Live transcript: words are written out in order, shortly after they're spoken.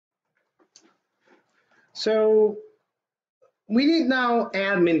So we need now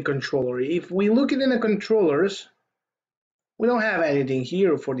admin controller. If we look at in the controllers, we don't have anything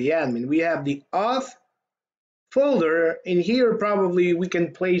here for the admin. We have the auth folder. In here probably we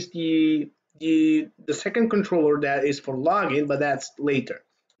can place the second controller that is for login, but that's later.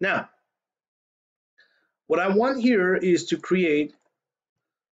 Now what I want here is to create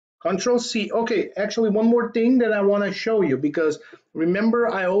Control C. Okay, actually one more thing that I want to show you, because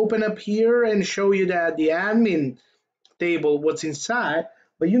remember I open up here and show you that the admin table what's inside,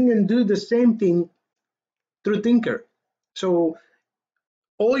 but you can do the same thing through Tinker. So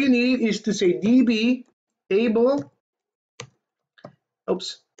all you need is to say db table,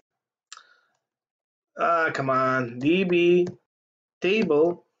 oops, come on, db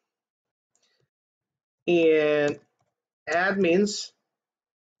table and admins,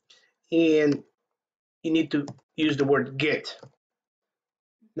 and you need to use the word get.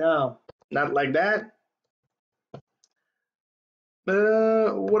 No, not like that.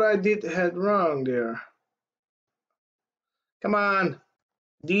 What I did had wrong there. Come on,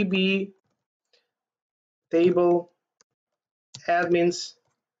 db table admins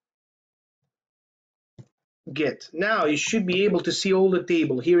get. Now you should be able to see all the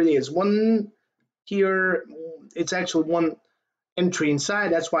table. Here it is. One here, it's actually one entry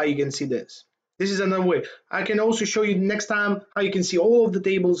inside. That's why you can see this. This is another way. I can also show you next time how you can see all of the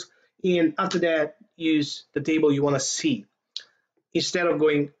tables, and after that use the table you want to see instead of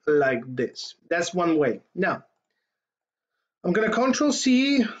going like this. That's one way. Now I'm going to Control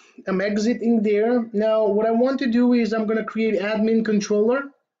C. I'm exiting there. Now what I want to do is I'm going to create admin controller,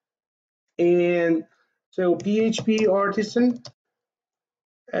 and so PHP artisan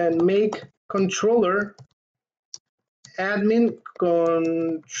and make controller admin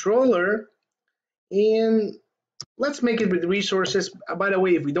controller, and let's make it with resources. By the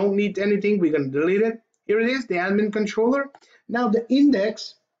way, if we don't need anything, we're going to delete it. Here it is, the admin controller. Now the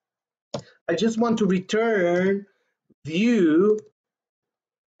index, I just want to return view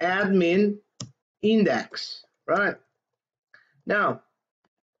admin index, right? Now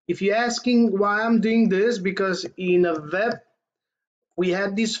if you're asking why I'm doing this, because in a web we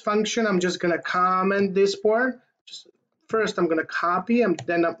had this function. I'm just going to comment this part. Just first I'm going to copy, and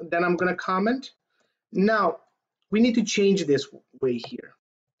then I'm going to comment. Now we need to change this way here.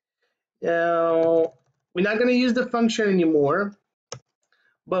 Now we're not going to use the function anymore,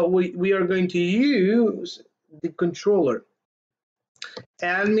 but we are going to use the controller,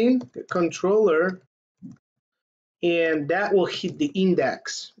 admin controller, and that will hit the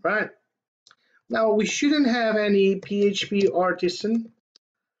index, right? Now we shouldn't have any PHP artisan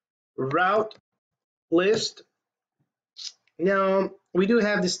route list. Now we do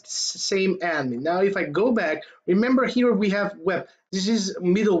have this same admin. Now if I go back, remember here we have web. This is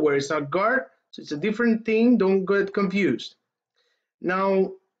middleware, it's not guard, so it's a different thing. Don't get confused.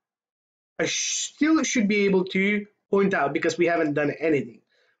 Now I still should be able to point out because we haven't done anything.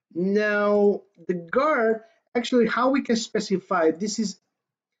 Now the guard, actually how we can specify this is,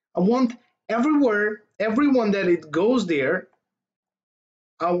 I want everywhere, everyone that it goes there,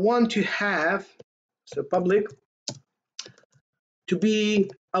 I want to have, so public, to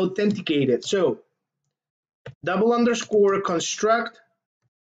be authenticated. So double underscore construct.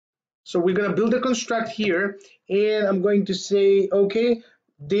 So we're going to build a construct here, and I'm going to say, okay,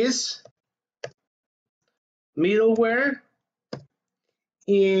 this middleware,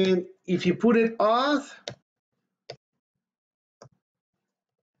 and if you put it off,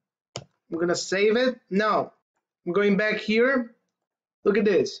 I'm going to save it. Now I'm going back here. Look at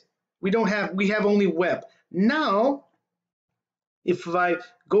this. We have only web. Now if I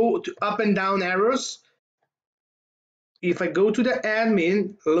go to up and down arrows, if I go to the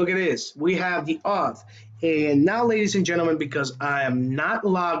admin, look at this, we have the auth. And now, ladies and gentlemen, because I am not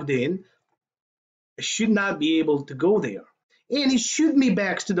logged in, I should not be able to go there. And it should me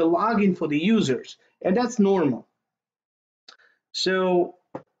back to the login for the users, and that's normal. So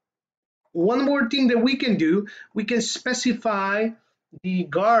one more thing that we can do, we can specify the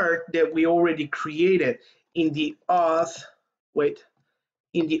guard that we already created in the auth,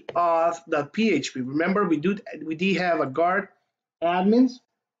 in the auth.php. Remember we did have a guard admins.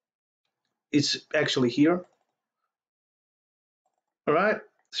 It's actually here. All right,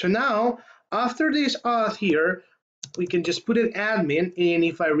 so now after this auth here, we can just put an admin, and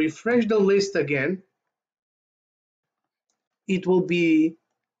if I refresh the list again, it will be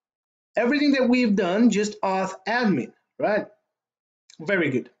everything that we've done, just auth admin, right? Very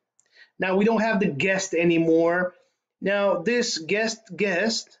good. Now we don't have the guest anymore. Now this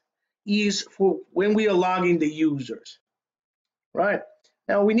guest is for when we are logging the users, right?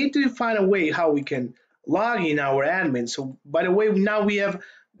 Now we need to find a way how we can login our admin. So by the way, now we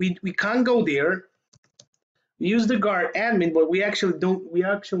can't go there. We use the guard admin, but we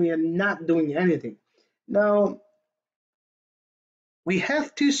actually are not doing anything. Now we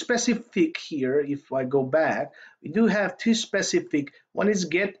have two specific here. If I go back, we do have two specific. One is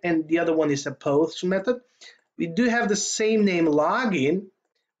get and the other one is a post method. We do have the same name login.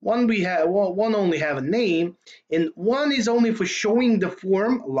 One only have a name, and one is only for showing the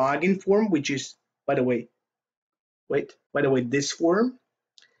form, login form, which is, by the way, this form.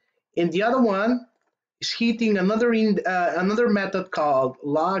 And the other one is hitting another method called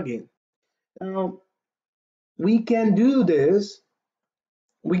login. Now we can do this.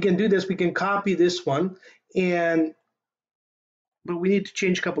 We can copy this one, but we need to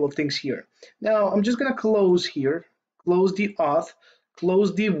change a couple of things here. Now I'm just gonna close here, close the auth,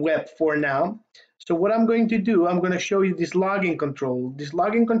 close the web for now. So what I'm going to do, I'm going to show you this login control. This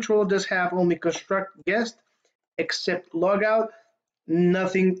login control does have only construct guest, except logout,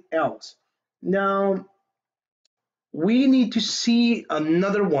 nothing else. Now we need to see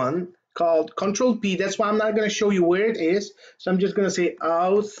another one called Control P. That's why I'm not going to show you where it is. So I'm just going to say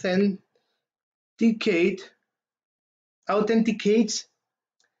authenticates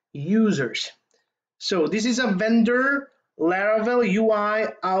users. So this is a vendor Laravel UI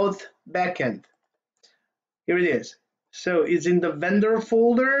auth backend. Here it is. So it's in the vendor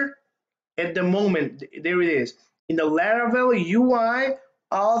folder at the moment. There it is in the Laravel UI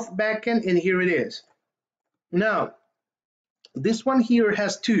auth backend, and here it is. Now this one here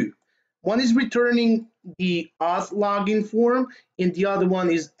has two. One is returning the auth login form, and the other one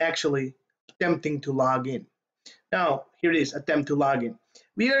is actually attempting to log in. Now here it is, attempt to log in.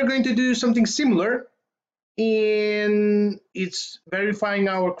 We are going to do something similar, and it's verifying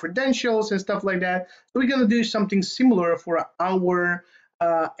our credentials and stuff like that. So we're going to do something similar for our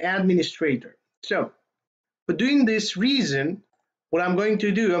administrator. So for doing this reason, what I'm going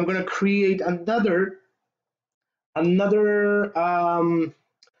to do, I'm going to create another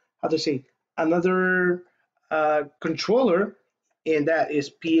controller, and that is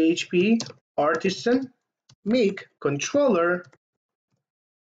PHP artisan make controller.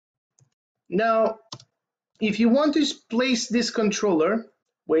 Now if you want to place this controller,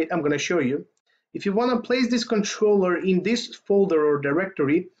 wait, I'm going to show you. If you want to place this controller in this folder or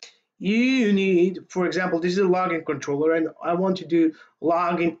directory, you need, for example, this is a login controller, and I want to do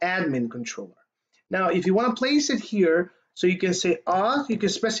login admin controller. Now if you want to place it here, so you can say auth, you can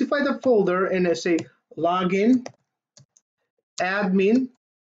specify the folder and say login admin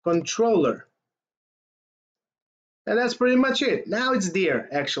controller. And that's pretty much it. Now it's there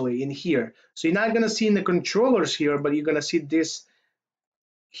actually in here. So you're not going to see in the controllers here, but you're going to see this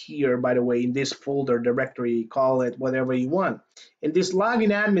here, by the way, in this folder directory, call it whatever you want. And this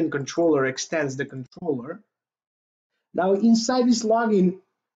login admin controller extends the controller. Now inside this login,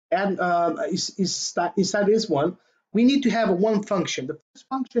 inside this one, we need to have one function. The first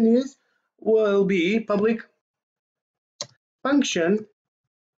function will be public function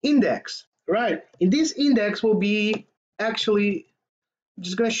index. Right, in this index will be actually, I'm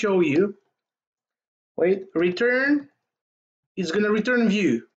just going to show you. Wait, return is going to return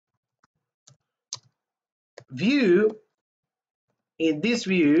view. In this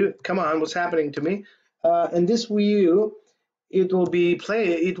view, come on, what's happening to me? In this view, it will be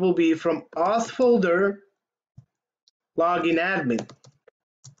from auth folder login admin.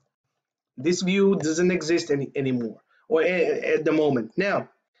 This view doesn't exist anymore, or at the moment. Now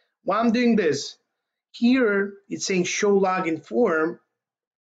while I'm doing this, here it's saying show login form,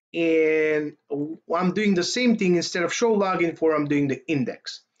 and I'm doing the same thing. Instead of show login form, I'm doing the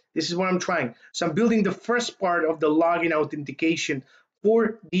index. This is what I'm trying. So I'm building the first part of the login authentication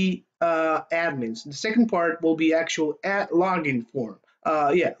for the admins. The second part will be actual login form.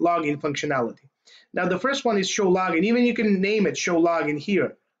 Login functionality. Now the first one is show login. Even you can name it show login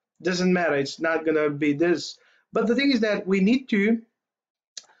here. Doesn't matter. It's not gonna be this. But the thing is that we need to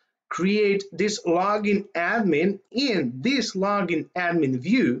create this login admin in this login admin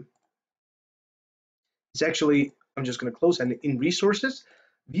view. It's actually, I'm just going to close and in resources,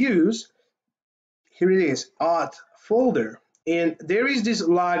 views, here it is, auth folder, and there is this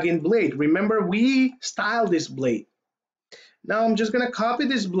login blade. Remember, we styled this blade. Now I'm just going to copy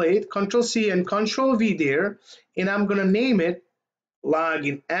this blade, Control C and Control V there, and I'm going to name it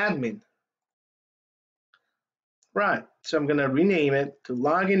login admin. Right, so I'm going to rename it to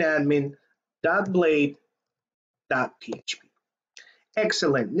loginadmin.blade.php.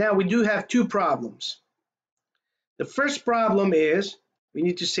 Excellent. Now we do have two problems. The first problem is we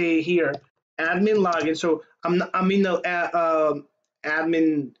need to say here admin login. So I'm in the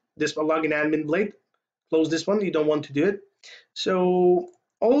admin, this login admin blade. close this one. You don't want to do it. So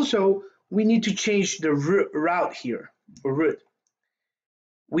also we need to change the route here, or route.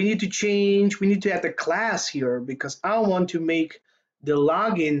 We need to change, we need to add the class here because I want to make the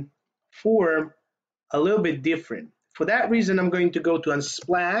login form a little bit different. For that reason, I'm going to go to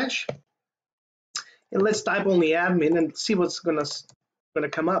Unsplash and let's type only admin and see what's gonna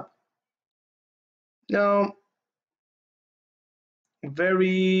come up. Now,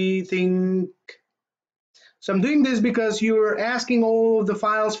 very thing. So I'm doing this because you're asking all of the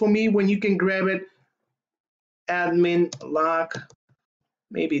files for me when you can grab it. Admin log.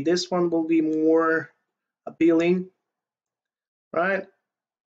 Maybe this one will be more appealing, right?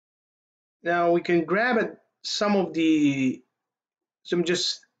 Now we can grab it. Some of the. So I'm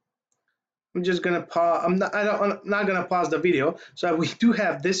just gonna pause. I'm not gonna pause the video. So we do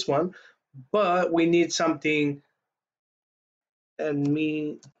have this one, but we need something.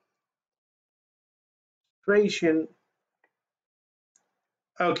 Administration.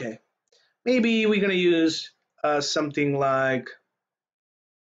 Okay, maybe we're gonna use something like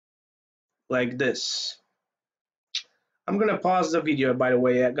this. I'm gonna pause the video, by the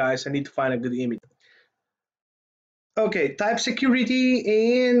way, guys. I need to find a good image. Okay, type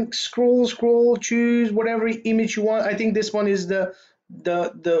security and scroll, choose whatever image you want. I think this one is the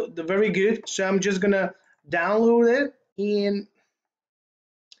very good. So I'm just gonna download it and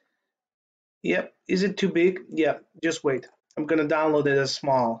yep. Is it too big? Yeah, just wait. I'm gonna download it as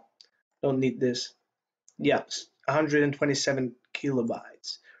small. Don't need this. Yeah, 127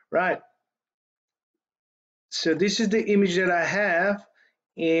 kilobytes. Right. So this is the image that I have,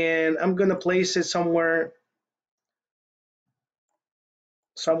 and I'm gonna place it somewhere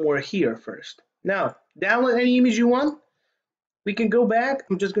here first. Now, download any image you want. We can go back.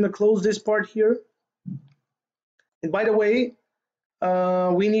 I'm just gonna close this part here. And by the way,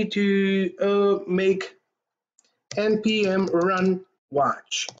 we need to make npm run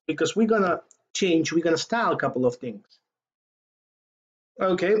watch because we're gonna style a couple of things.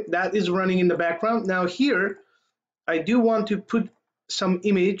 Okay, that is running in the background. Now here, I do want to put some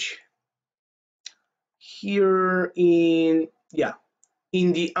image here in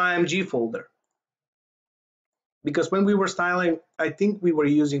the img folder. Because when we were styling, I think we were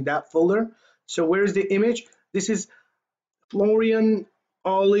using that folder. So where's the image? This is Florian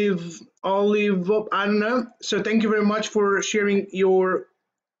Olive, I don't know. So thank you very much for sharing your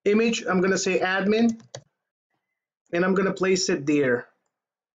image. I'm gonna say admin, and I'm gonna place it there.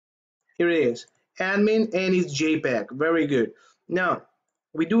 Here it is, admin, and it's JPEG. Very good. Now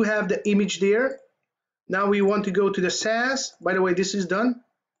we do have the image there. Now we want to go to the SAS. By the way, this is done.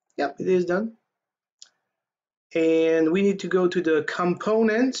 Yep, it is done. And we need to go to the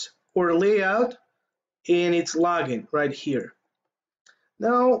components or layout, and it's login right here.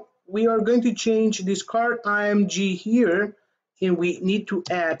 Now we are going to change this card img here, and we need to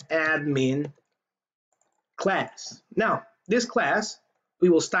add admin class. Now this class, we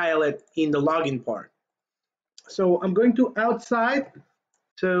will style it in the login part. So I'm going to outside.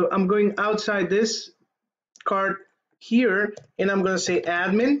 So I'm going outside this card here, and I'm going to say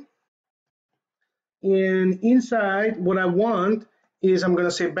admin. And inside, what I want is I'm going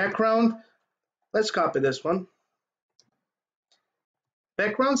to say background. Let's copy this one.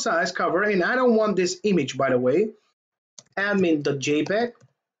 Background size cover, and I don't want this image, by the way. Admin.jpg.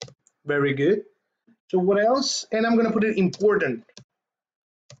 Very good. So what else? And I'm going to put it important.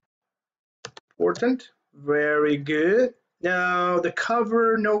 Important. Very good. Now the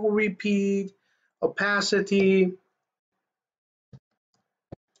cover, no repeat, opacity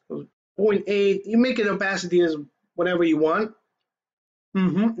 0.8. You make it opacity as whatever you want.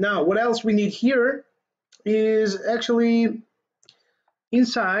 Now what else we need here is actually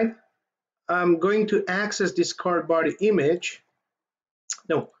inside. I'm going to access this card body image.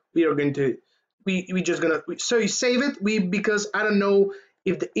 No, we are going to we just gonna so you save it because I don't know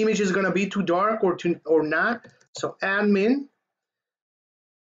if the image is gonna be too dark or not. So admin.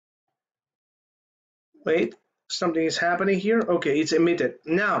 Wait, something is happening here. Okay, it's emitted.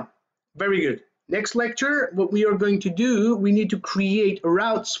 Now, very good. Next lecture, what we are going to do, we need to create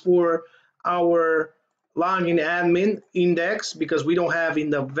routes for our login admin index because we don't have in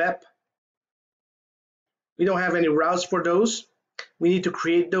the web. We don't have any routes for those. We need to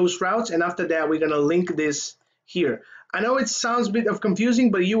create those routes, and after that, we're gonna link this here. I know it sounds a bit of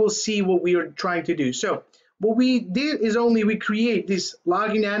confusing, but you will see what we are trying to do. So what we did is only we create this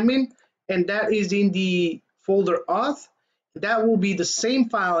login admin, and that is in the folder auth. That will be the same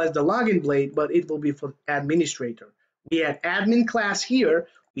file as the login blade, but it will be for administrator. We had admin class here,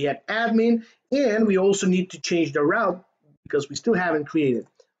 we had admin, and we also need to change the route because we still haven't created.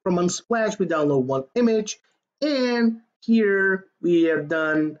 from Unsplash, we download one image, and here we have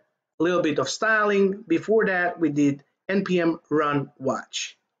done a little bit of styling. Before that, we did npm run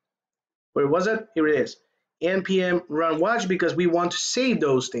watch. Where was it? Here it is. npm run watch, because we want to save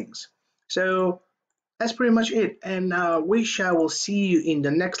those things. So that's pretty much it. And wish I will see you in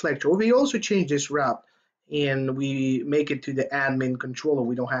the next lecture. We also change this route and we make it to the admin controller.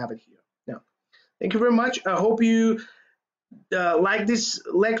 We don't have it here. No. Thank you very much. I hope you like this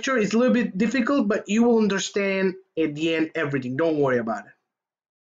lecture. It's a little bit difficult, but you will understand at the end everything. Don't worry about it.